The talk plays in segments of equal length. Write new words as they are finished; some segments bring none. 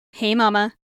Hey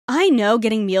mama, I know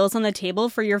getting meals on the table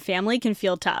for your family can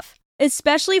feel tough,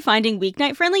 especially finding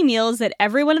weeknight-friendly meals that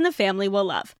everyone in the family will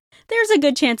love. There's a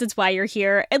good chance it's why you're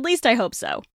here, at least I hope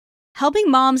so.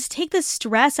 Helping moms take the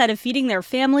stress out of feeding their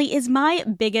family is my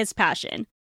biggest passion.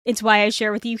 It's why I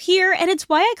share with you here, and it's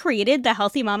why I created the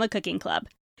Healthy Mama Cooking Club.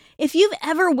 If you've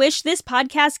ever wished this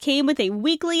podcast came with a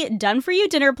weekly done-for-you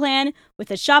dinner plan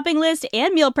with a shopping list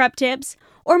and meal prep tips,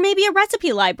 or maybe a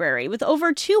recipe library with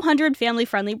over 200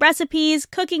 family-friendly recipes,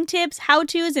 cooking tips,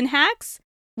 how-tos, and hacks,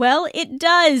 well, it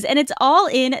does, and it's all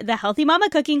in the Healthy Mama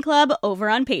Cooking Club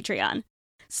over on Patreon.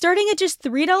 Starting at just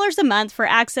 $3 a month for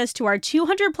access to our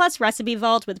 200-plus recipe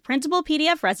vault with printable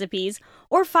PDF recipes,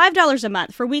 or $5 a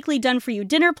month for weekly done-for-you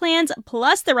dinner plans,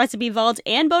 plus the recipe vault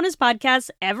and bonus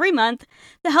podcasts every month,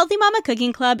 the Healthy Mama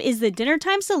Cooking Club is the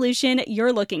dinnertime solution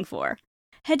you're looking for.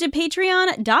 Head to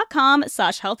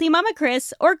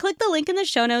patreon.com/healthymamachris or click the link in the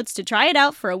show notes to try it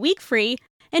out for a week free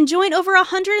and join over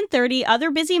 130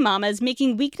 other busy mamas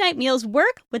making weeknight meals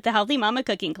work with the Healthy Mama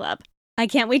Cooking Club. I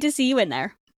can't wait to see you in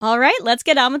there. All right, let's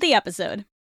get on with the episode.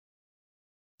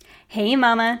 Hey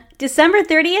mama, December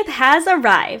 30th has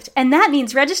arrived, and that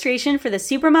means registration for the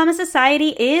Supermama Society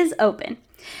is open.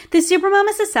 The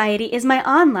Supermama Society is my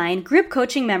online group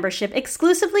coaching membership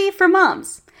exclusively for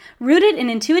moms. Rooted in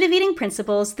intuitive eating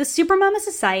principles, the Supermama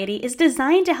Society is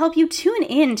designed to help you tune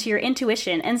in to your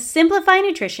intuition and simplify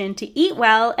nutrition to eat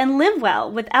well and live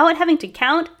well without having to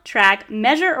count, track,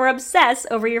 measure, or obsess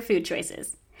over your food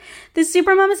choices. The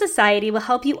Supermama Society will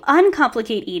help you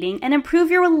uncomplicate eating and improve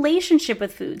your relationship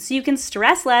with food so you can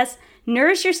stress less,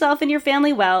 nourish yourself and your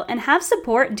family well, and have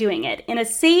support doing it in a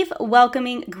safe,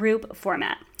 welcoming group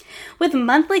format. With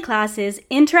monthly classes,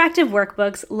 interactive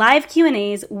workbooks, live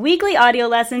Q&As, weekly audio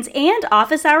lessons, and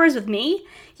office hours with me,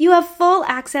 you have full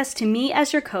access to me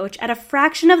as your coach at a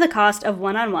fraction of the cost of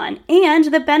one-on-one and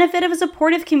the benefit of a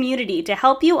supportive community to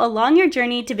help you along your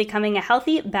journey to becoming a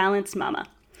healthy, balanced mama.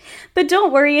 But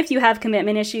don't worry if you have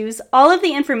commitment issues. All of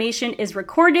the information is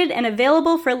recorded and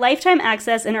available for lifetime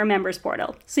access in our members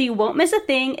portal, so you won't miss a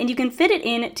thing and you can fit it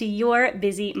in to your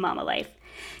busy mama life.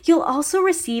 You'll also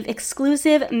receive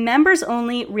exclusive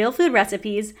members-only real food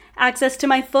recipes, access to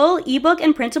my full ebook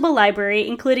and printable library,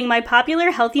 including my popular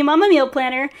Healthy Mama Meal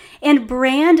Planner, and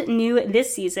brand new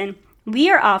this season, we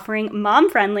are offering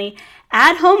mom-friendly,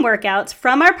 at-home workouts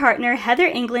from our partner Heather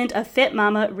England of Fit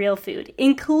Mama Real Food,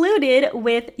 included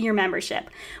with your membership.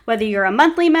 Whether you're a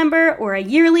monthly member or a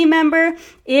yearly member,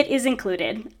 it is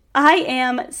included. I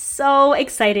am so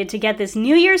excited to get this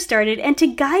new year started and to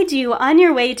guide you on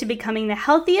your way to becoming the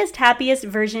healthiest, happiest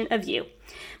version of you.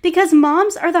 Because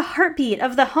moms are the heartbeat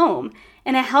of the home,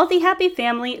 and a healthy, happy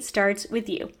family starts with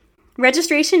you.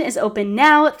 Registration is open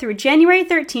now through January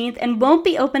 13th and won't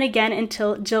be open again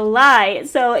until July,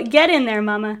 so get in there,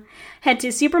 mama. Head to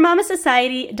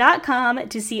supermamasociety.com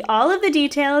to see all of the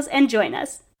details and join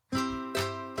us.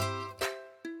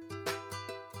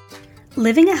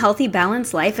 Living a healthy,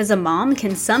 balanced life as a mom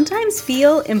can sometimes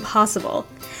feel impossible.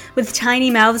 With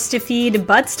tiny mouths to feed,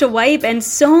 butts to wipe, and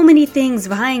so many things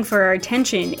vying for our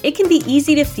attention, it can be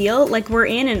easy to feel like we're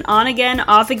in an on-again,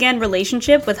 off-again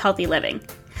relationship with healthy living.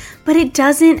 But it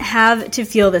doesn't have to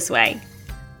feel this way.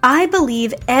 I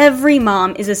believe every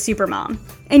mom is a super mom,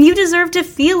 and you deserve to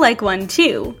feel like one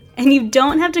too, and you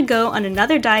don't have to go on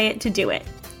another diet to do it.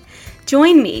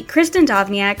 Join me, Kristen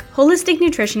Dovniak, holistic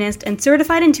nutritionist and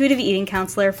certified intuitive eating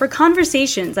counselor, for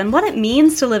conversations on what it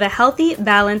means to live a healthy,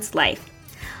 balanced life.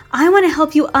 I want to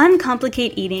help you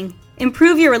uncomplicate eating,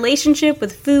 improve your relationship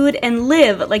with food, and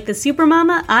live like the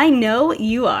supermama I know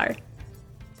you are.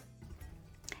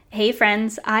 Hey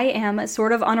friends, I am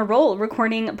sort of on a roll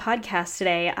recording podcasts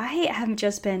today. I have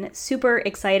just been super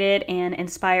excited and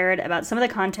inspired about some of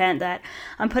the content that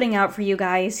I'm putting out for you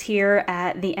guys here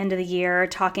at the end of the year,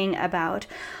 talking about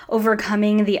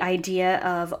overcoming the idea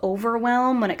of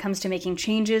overwhelm when it comes to making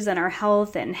changes in our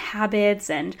health and habits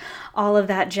and all of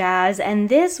that jazz. And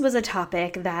this was a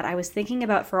topic that I was thinking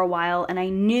about for a while, and I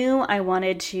knew I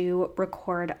wanted to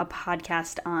record a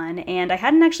podcast on, and I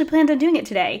hadn't actually planned on doing it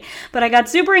today, but I got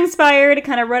super inspired,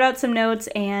 kind of wrote out some notes,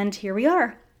 and here we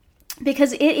are.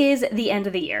 Because it is the end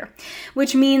of the year,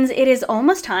 which means it is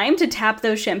almost time to tap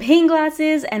those champagne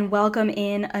glasses and welcome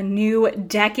in a new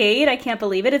decade. I can't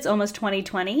believe it. It's almost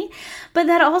 2020. But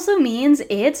that also means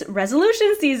it's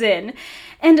resolution season.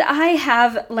 And I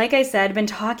have, like I said, been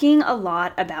talking a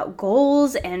lot about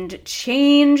goals and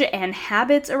change and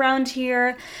habits around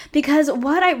here, because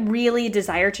what I really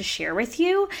desire to share with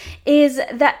you is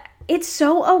that It's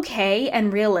so okay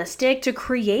and realistic to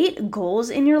create goals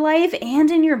in your life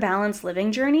and in your balanced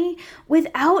living journey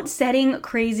without setting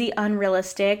crazy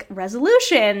unrealistic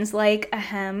resolutions like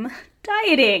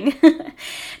dieting.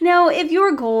 Now, if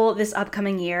your goal this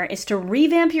upcoming year is to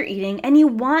revamp your eating and you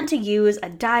want to use a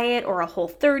diet or a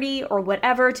Whole30 or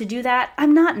whatever to do that,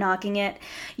 I'm not knocking it.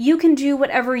 You can do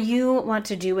whatever you want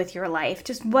to do with your life.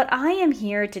 Just what I am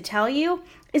here to tell you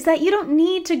is that you don't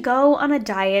need to go on a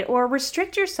diet or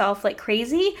restrict yourself like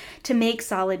crazy to make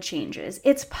solid changes.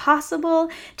 It's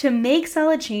possible to make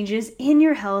solid changes in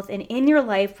your health and in your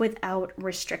life without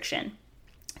restriction.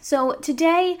 So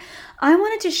today, I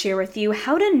wanted to share with you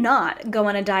how to not go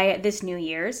on a diet this New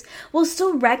Year's while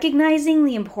still recognizing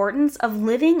the importance of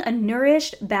living a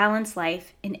nourished, balanced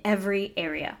life in every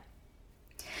area.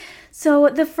 So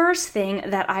the first thing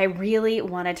that I really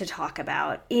wanted to talk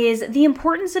about is the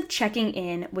importance of checking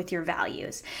in with your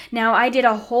values. Now, I did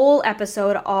a whole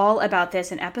episode all about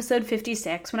this in episode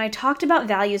 56 when I talked about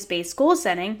values-based goal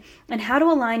setting and how to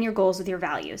align your goals with your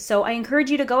values. So I encourage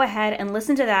you to go ahead and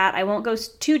listen to that. I won't go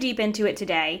too deep into it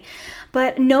today,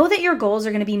 but know that your goals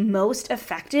are going to be most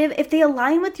effective if they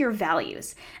align with your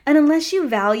values. And unless you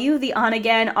value the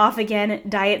on-again, off-again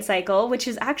diet cycle, which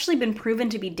has actually been proven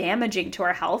to be damaging to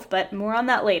our health, but more on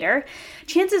that later,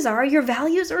 chances are your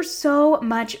values are so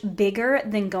much bigger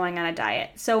than going on a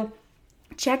diet. So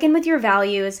check in with your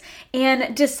values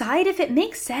and decide if it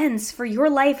makes sense for your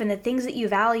life and the things that you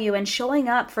value and showing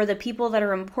up for the people that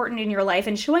are important in your life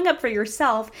and showing up for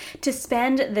yourself to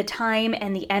spend the time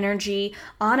and the energy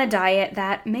on a diet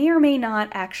that may or may not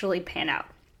actually pan out.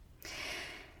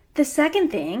 The second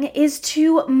thing is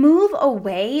to move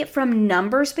away from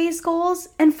numbers-based goals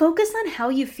and focus on how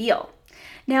you feel.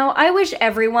 Now, I wish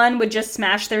everyone would just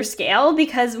smash their scale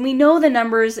because we know the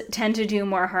numbers tend to do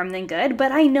more harm than good,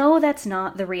 but I know that's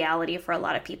not the reality for a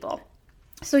lot of people.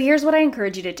 So here's what I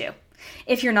encourage you to do.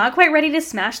 If you're not quite ready to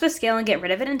smash the scale and get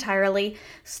rid of it entirely,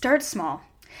 start small.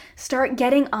 Start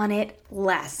getting on it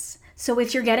less. So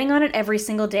if you're getting on it every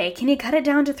single day, can you cut it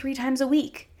down to 3 times a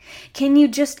week? Can you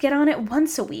just get on it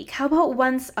once a week? How about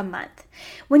once a month?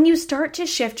 When you start to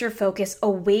shift your focus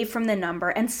away from the number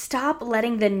and stop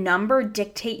letting the number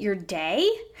dictate your day,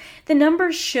 the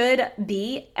number should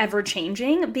be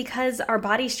ever-changing because our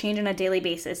bodies change on a daily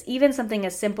basis. Even something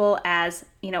as simple as,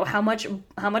 how much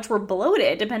we're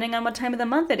bloated, depending on what time of the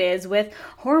month it is, with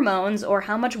hormones, or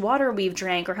how much water we've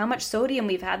drank, or how much sodium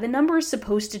we've had. The number is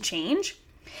supposed to change.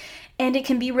 And it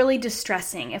can be really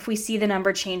distressing if we see the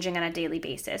number changing on a daily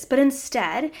basis. But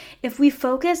instead, if we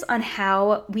focus on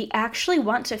how we actually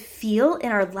want to feel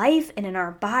in our life and in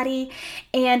our body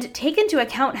and take into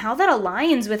account how that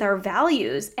aligns with our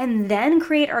values and then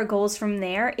create our goals from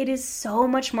there, it is so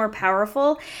much more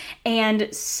powerful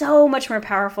and so much more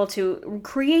powerful to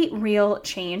create real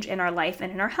change in our life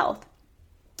and in our health.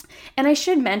 And I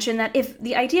should mention that if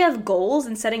the idea of goals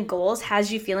and setting goals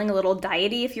has you feeling a little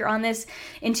diety, if you're on this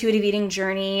intuitive eating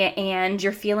journey and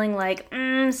you're feeling like,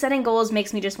 setting goals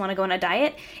makes me just want to go on a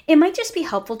diet, it might just be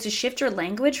helpful to shift your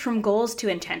language from goals to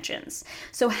intentions.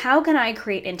 So how can I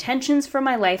create intentions for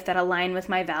my life that align with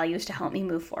my values to help me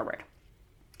move forward?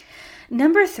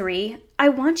 Number 3, I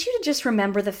want you to just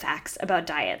remember the facts about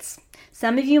diets.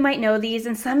 Some of you might know these,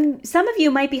 and some of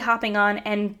you might be hopping on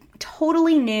and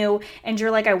totally new, and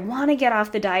you're like, I want to get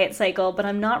off the diet cycle, but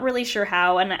I'm not really sure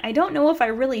how, and I don't know if I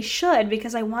really should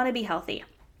because I want to be healthy.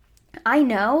 I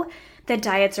know that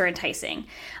diets are enticing.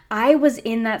 I was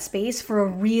in that space for a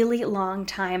really long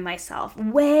time myself.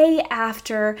 Way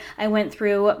after I went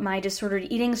through my disordered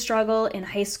eating struggle in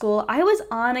high school, I was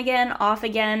on again, off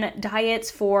again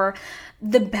diets for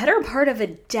the better part of a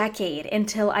decade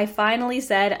until I finally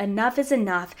said enough is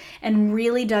enough and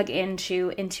really dug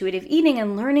into intuitive eating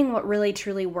and learning what really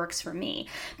truly works for me.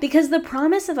 Because the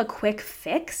promise of a quick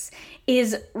fix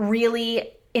is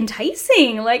really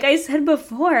enticing. Like I said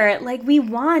before, we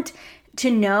want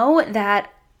to know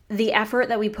that the effort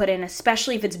that we put in,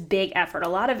 especially if it's big effort, a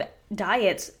lot of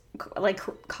diets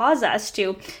cause us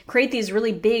to create these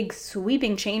really big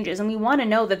sweeping changes, and we want to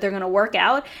know that they're going to work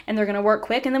out and they're going to work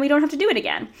quick and then we don't have to do it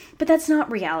again. But that's not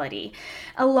reality.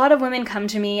 A lot of women come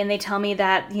to me and they tell me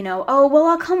that,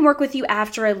 I'll come work with you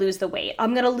after I lose the weight.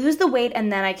 I'm going to lose the weight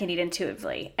and then I can eat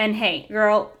intuitively. And hey,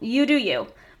 girl, you do you.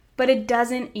 But it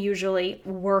doesn't usually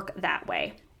work that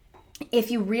way.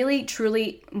 If you really,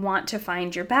 truly want to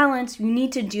find your balance, you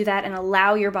need to do that and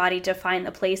allow your body to find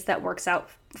the place that works out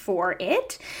for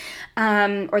it,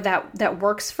 or that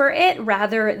works for it,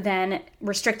 rather than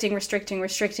restricting,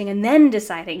 and then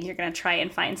deciding you're going to try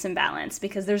and find some balance,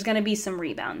 because there's going to be some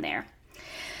rebound there.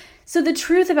 So the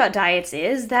truth about diets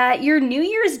is that your New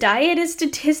Year's diet is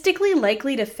statistically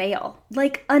likely to fail,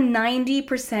 like a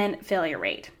 90% failure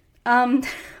rate.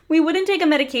 We wouldn't take a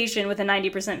medication with a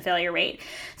 90% failure rate.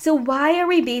 So why are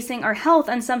we basing our health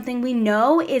on something we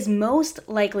know is most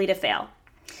likely to fail?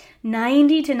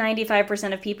 90 to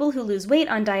 95% of people who lose weight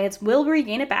on diets will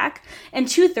regain it back, and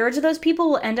 2/3 of those people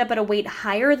will end up at a weight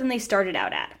higher than they started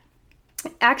out at.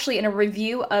 Actually, in a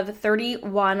review of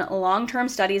 31 long-term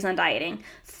studies on dieting,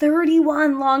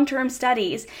 31 long-term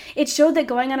studies, it showed that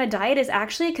going on a diet is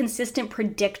actually a consistent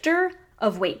predictor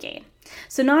of weight gain.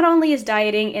 So not only is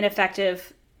dieting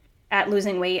ineffective at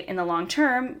losing weight in the long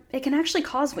term, it can actually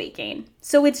cause weight gain.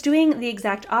 So it's doing the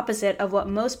exact opposite of what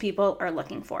most people are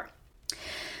looking for.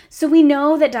 So we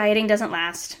know that dieting doesn't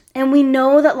last, and we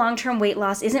know that long-term weight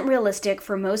loss isn't realistic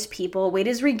for most people. Weight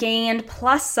is regained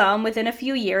plus some within a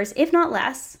few years, if not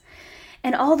less.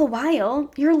 And all the while,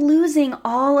 you're losing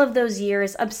all of those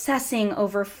years obsessing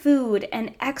over food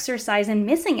and exercise and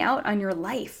missing out on your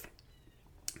life.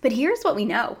 But here's what we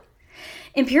know.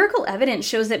 Empirical evidence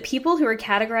shows that people who are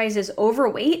categorized as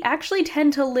overweight actually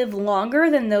tend to live longer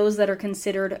than those that are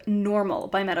considered normal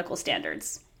by medical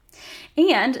standards.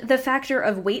 And the factor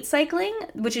of weight cycling,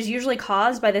 which is usually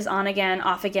caused by this on-again,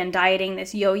 off-again dieting,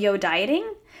 this yo-yo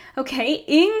dieting,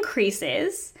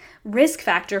 increases risk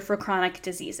factor for chronic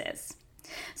diseases.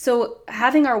 So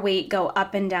having our weight go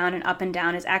up and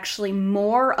down is actually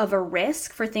more of a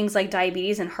risk for things like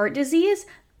diabetes and heart disease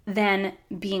than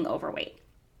being overweight.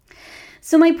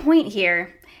 So my point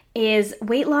here is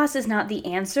weight loss is not the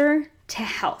answer to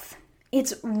health.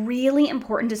 It's really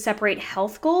important to separate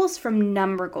health goals from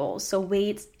number goals, so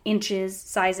weights, inches,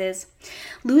 sizes.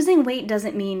 Losing weight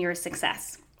doesn't mean you're a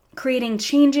success. Creating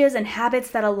changes and habits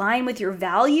that align with your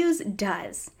values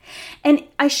does. And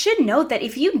I should note that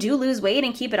if you do lose weight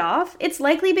and keep it off, it's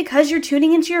likely because you're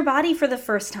tuning into your body for the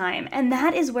first time, and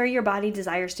that is where your body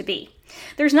desires to be.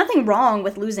 There's nothing wrong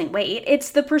with losing weight. It's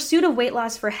the pursuit of weight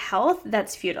loss for health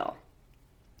that's futile.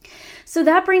 So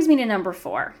that brings me to number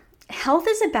 4. Health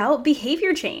is about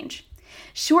behavior change.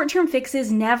 Short-term fixes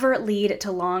never lead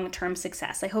to long-term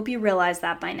success. I hope you realize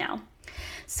that by now.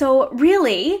 So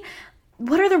really,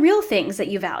 what are the real things that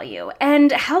you value?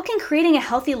 And how can creating a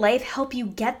healthy life help you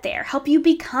get there, help you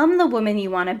become the woman you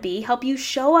want to be, help you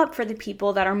show up for the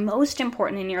people that are most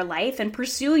important in your life and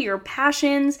pursue your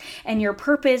passions and your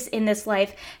purpose in this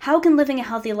life? How can living a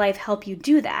healthy life help you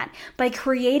do that? By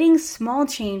creating small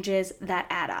changes that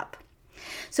add up.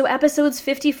 So episodes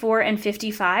 54 and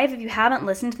 55, if you haven't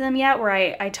listened to them yet, where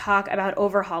I talk about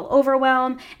overhaul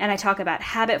overwhelm and I talk about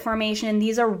habit formation,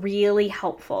 these are really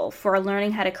helpful for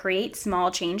learning how to create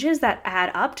small changes that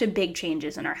add up to big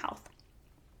changes in our health.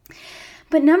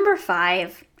 But number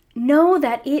 5, know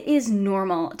that it is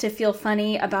normal to feel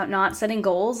funny about not setting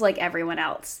goals like everyone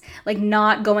else, like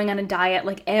not going on a diet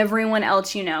like everyone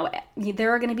else you know.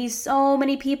 There are going to be so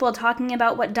many people talking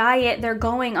about what diet they're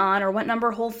going on or what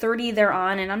number Whole30 they're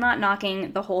on, and I'm not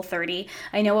knocking the Whole30.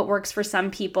 I know it works for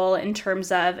some people in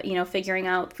terms of, figuring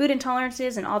out food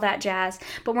intolerances and all that jazz,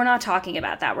 but we're not talking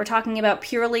about that. We're talking about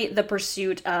purely the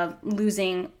pursuit of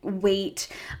losing weight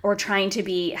or trying to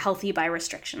be healthy by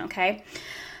restriction, okay?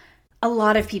 A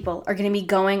lot of people are going to be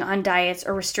going on diets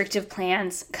or restrictive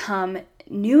plans come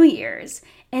New Year's,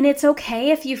 and it's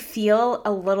okay if you feel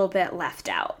a little bit left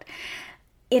out.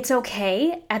 It's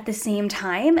okay at the same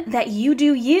time that you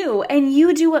do you and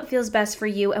you do what feels best for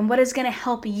you and what is going to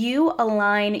help you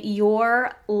align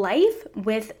your life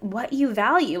with what you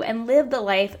value and live the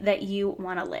life that you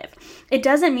want to live. It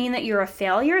doesn't mean that you're a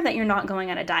failure, that you're not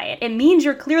going on a diet. It means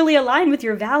you're clearly aligned with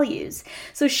your values.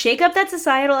 So shake up that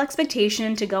societal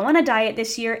expectation to go on a diet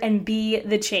this year and be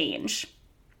the change.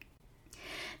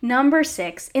 Number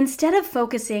 6, instead of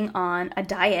focusing on a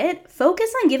diet,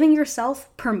 focus on giving yourself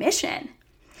permission.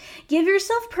 Give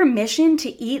yourself permission to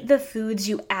eat the foods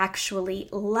you actually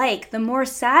like. The more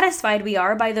satisfied we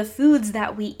are by the foods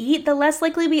that we eat, the less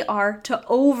likely we are to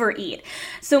overeat.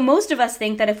 So most of us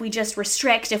think that if we just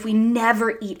restrict, if we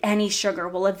never eat any sugar,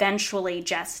 we'll eventually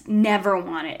just never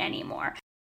want it anymore.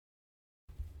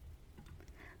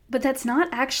 But that's not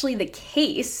actually the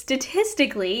case.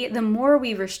 Statistically, the more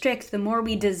we restrict, the more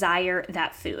we desire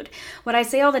that food. What I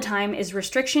say all the time is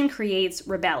restriction creates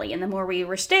rebellion. The more we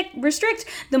restrict,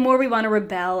 the more we want to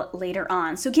rebel later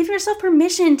on. So give yourself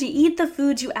permission to eat the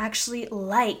foods you actually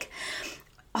like.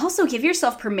 Also, give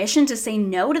yourself permission to say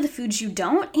no to the foods you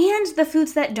don't and the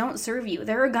foods that don't serve you.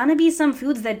 There are gonna be some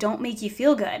foods that don't make you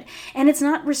feel good, and it's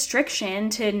not restriction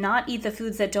to not eat the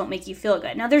foods that don't make you feel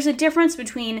good. Now, there's a difference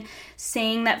between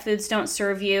saying that foods don't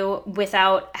serve you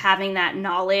without having that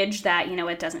knowledge that,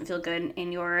 it doesn't feel good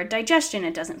in your digestion,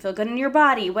 it doesn't feel good in your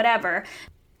body, whatever.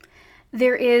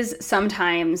 There is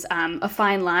sometimes a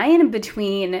fine line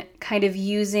between kind of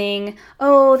using,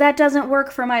 that doesn't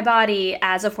work for my body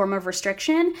as a form of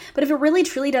restriction. But if it really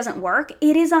truly doesn't work,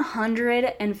 it is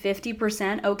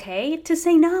 150% okay to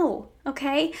say no,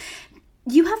 okay?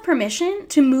 You have permission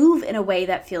to move in a way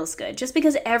that feels good. Just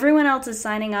because everyone else is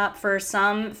signing up for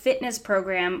some fitness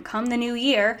program come the new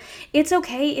year, it's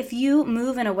okay if you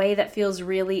move in a way that feels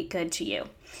really good to you.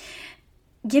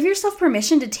 Give yourself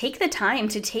permission to take the time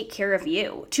to take care of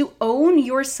you, to own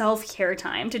your self-care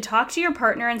time, to talk to your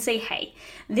partner and say, hey,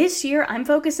 this year I'm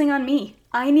focusing on me.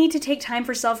 I need to take time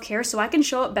for self-care so I can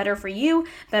show up better for you,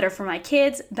 better for my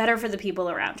kids, better for the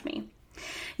people around me.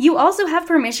 You also have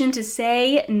permission to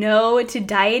say no to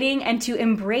dieting and to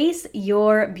embrace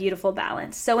your beautiful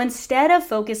balance. So instead of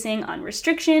focusing on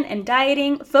restriction and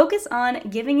dieting, focus on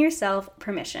giving yourself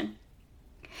permission.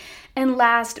 And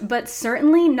last, but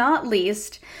certainly not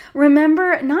least,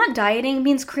 remember, not dieting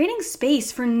means creating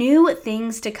space for new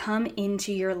things to come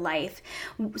into your life.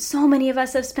 So many of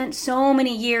us have spent so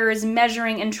many years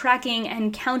measuring and tracking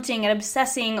and counting and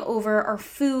obsessing over our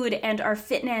food and our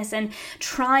fitness and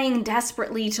trying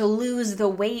desperately to lose the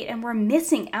weight. And we're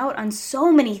missing out on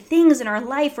so many things in our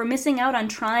life. We're missing out on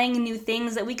trying new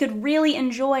things that we could really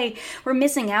enjoy. We're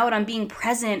missing out on being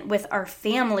present with our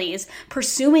families,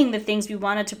 pursuing the things we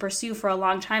wanted to pursue for a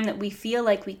long time that we feel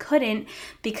like we couldn't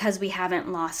because we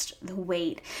haven't lost the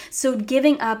weight. So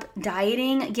giving up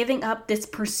dieting, giving up this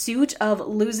pursuit of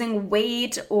losing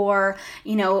weight or,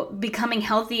 becoming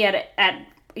healthy at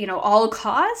all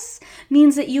costs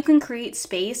means that you can create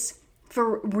space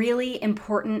for really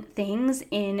important things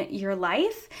in your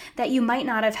life that you might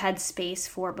not have had space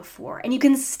for before. And you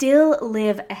can still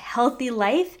live a healthy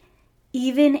life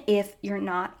even if you're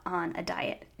not on a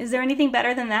diet. Is there anything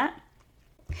better than that?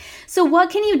 So what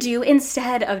can you do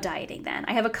instead of dieting then?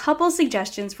 I have a couple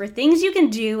suggestions for things you can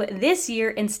do this year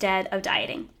instead of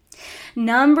dieting.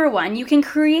 Number one, you can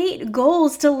create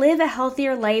goals to live a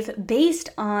healthier life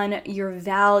based on your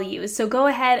values. So go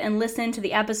ahead and listen to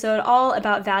the episode all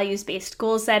about values-based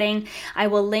goal setting. I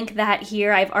will link that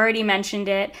here. I've already mentioned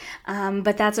it,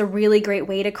 but that's a really great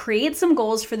way to create some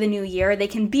goals for the new year. They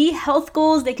can be health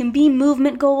goals, they can be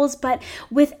movement goals, but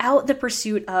without the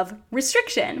pursuit of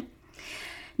restriction.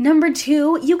 Number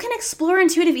two, you can explore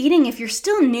intuitive eating. If you're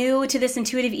still new to this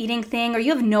intuitive eating thing or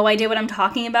you have no idea what I'm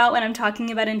talking about when I'm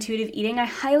talking about intuitive eating, I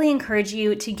highly encourage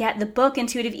you to get the book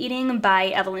Intuitive Eating by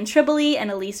Evelyn Tribole and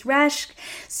Elise Resch.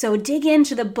 So dig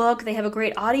into the book. They have a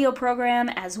great audio program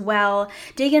as well.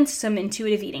 Dig into some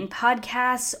intuitive eating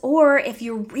podcasts, or if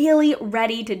you're really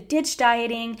ready to ditch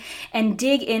dieting and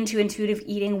dig into intuitive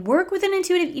eating, work with an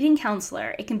intuitive eating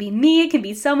counselor. It can be me, it can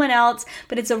be someone else,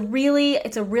 but it's a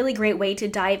really great way to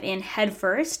dive in head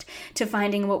first to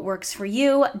finding what works for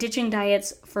you, ditching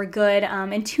diets for good,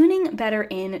 and tuning better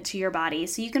into your body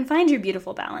so you can find your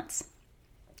beautiful balance.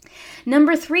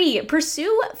 Number three,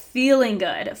 pursue feeling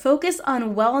good. Focus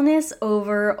on wellness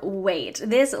over weight.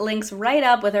 This links right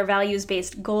up with our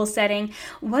values-based goal setting.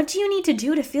 What do you need to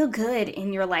do to feel good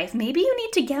in your life? Maybe you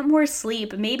need to get more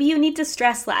sleep. Maybe you need to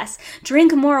stress less,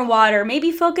 drink more water,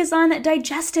 maybe focus on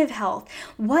digestive health.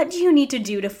 What do you need to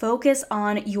do to focus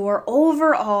on your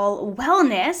overall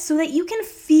wellness so that you can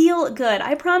feel good?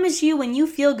 I promise you, when you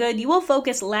feel good, you will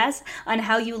focus less on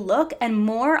how you look and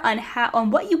more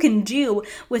on what you can do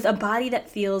with a body that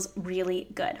feels really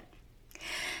good.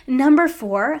 Number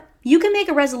four, you can make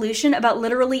a resolution about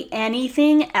literally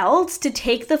anything else to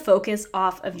take the focus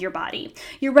off of your body.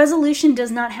 Your resolution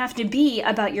does not have to be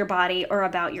about your body or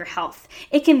about your health.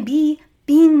 It can be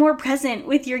being more present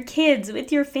with your kids,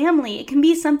 with your family. It can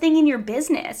be something in your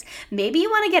business. Maybe you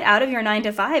want to get out of your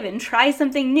 9-to-5 and try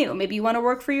something new. Maybe you want to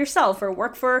work for yourself or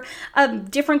work for a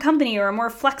different company or a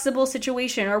more flexible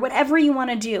situation or whatever you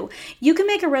want to do. You can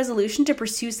make a resolution to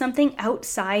pursue something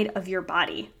outside of your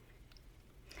body.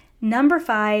 Number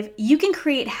five, you can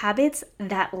create habits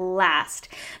that last.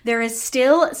 There is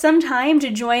still some time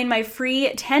to join my free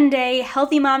 10-day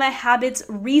Healthy Mama Habits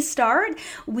Restart.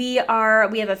 We have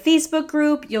a Facebook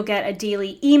group. You'll get a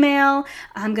daily email.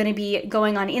 I'm going to be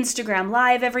going on Instagram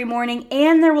Live every morning,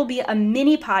 and there will be a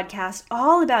mini podcast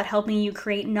all about helping you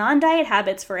create non-diet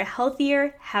habits for a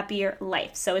healthier, happier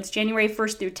life. So it's January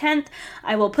 1st through 10th.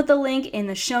 I will put the link in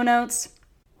the show notes.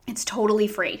 It's totally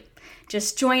free.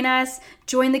 Just join us,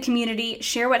 join the community,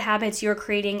 share what habits you're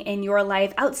creating in your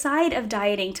life outside of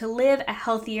dieting to live a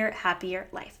healthier, happier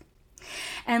life.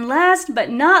 And last but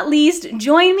not least,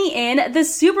 join me in the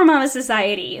Supermama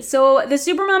Society. So the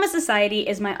Supermama Society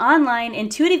is my online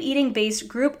intuitive eating based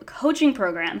group coaching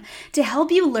program to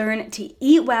help you learn to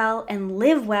eat well and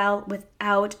live well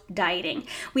without dieting.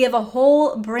 We have a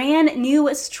whole brand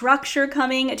new structure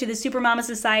coming to the Supermama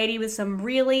Society with some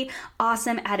really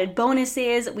awesome added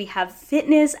bonuses. We have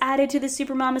fitness added to the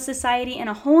Supermama Society and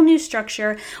a whole new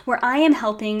structure where I am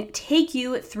helping take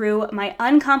you through my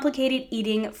uncomplicated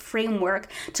eating framework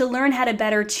to learn how to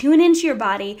better tune into your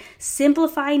body,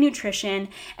 simplify nutrition,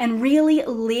 and really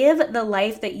live the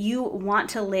life that you want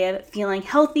to live, feeling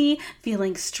healthy,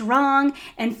 feeling strong,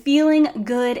 and feeling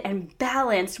good and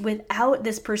balanced without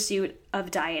this pursuit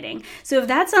of dieting. So if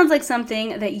that sounds like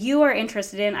something that you are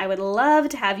interested in, I would love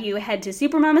to have you head to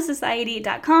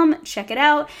supermamasociety.com, check it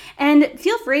out, and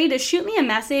feel free to shoot me a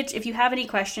message if you have any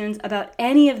questions about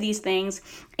any of these things.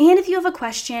 And if you have a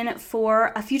question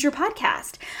for a future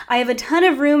podcast, I have a ton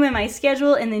of room in my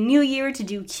schedule in the new year to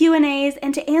do Q&As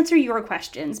and to answer your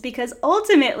questions, because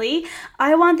ultimately,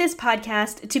 I want this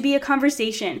podcast to be a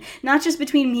conversation, not just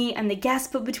between me and the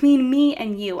guest, but between me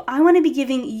and you. I want to be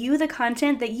giving you the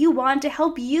content that you want to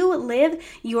help you live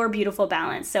your beautiful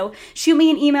balance. So shoot me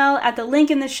an email at the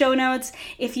link in the show notes.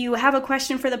 If you have a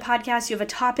question for the podcast, you have a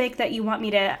topic that you want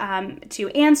me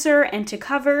to answer and to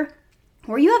cover,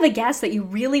 or you have a guest that you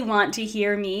really want to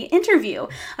hear me interview,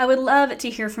 I would love to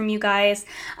hear from you guys.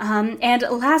 And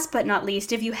last but not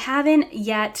least, if you haven't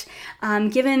yet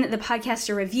given the podcast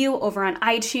a review over on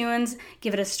iTunes,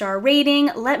 give it a star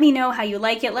rating. Let me know how you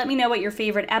like it. Let me know what your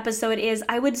favorite episode is.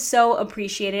 I would so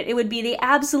appreciate it. It would be the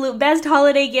absolute best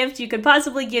holiday gift you could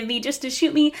possibly give me, just to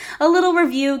shoot me a little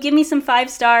review, give me some 5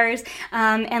 stars,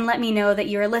 and let me know that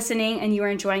you're listening and you are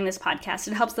enjoying this podcast.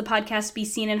 It helps the podcast be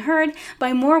seen and heard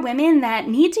by more women that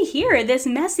need to hear this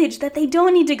message that they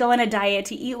don't need to go on a diet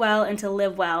to eat well and to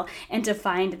live well and to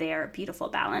find their beautiful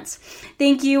balance.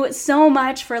 Thank you so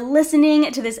much for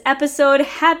listening to this episode.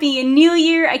 Happy New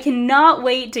Year. I cannot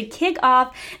wait to kick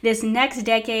off this next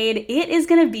decade. It is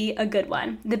going to be a good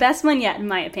one. The best one yet, in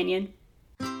my opinion.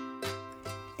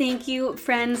 Thank you,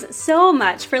 friends, so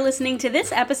much for listening to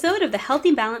this episode of the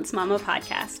Healthy Balanced Mama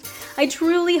podcast. I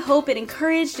truly hope it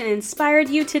encouraged and inspired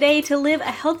you today to live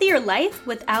a healthier life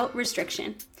without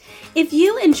restriction. If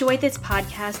you enjoyed this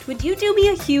podcast, would you do me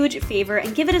a huge favor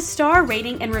and give it a star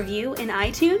rating and review in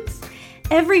iTunes?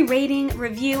 Every rating,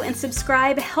 review, and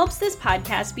subscribe helps this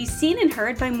podcast be seen and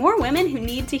heard by more women who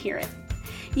need to hear it.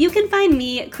 You can find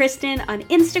me, Kristen, on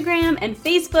Instagram and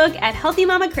Facebook at Healthy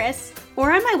Mama Chris,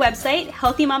 or on my website,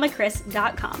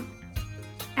 healthymamachris.com.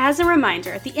 As a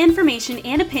reminder, the information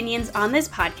and opinions on this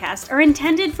podcast are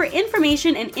intended for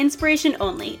information and inspiration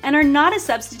only and are not a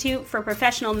substitute for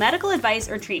professional medical advice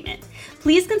or treatment.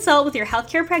 Please consult with your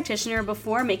healthcare practitioner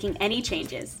before making any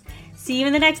changes. See you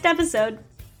in the next episode.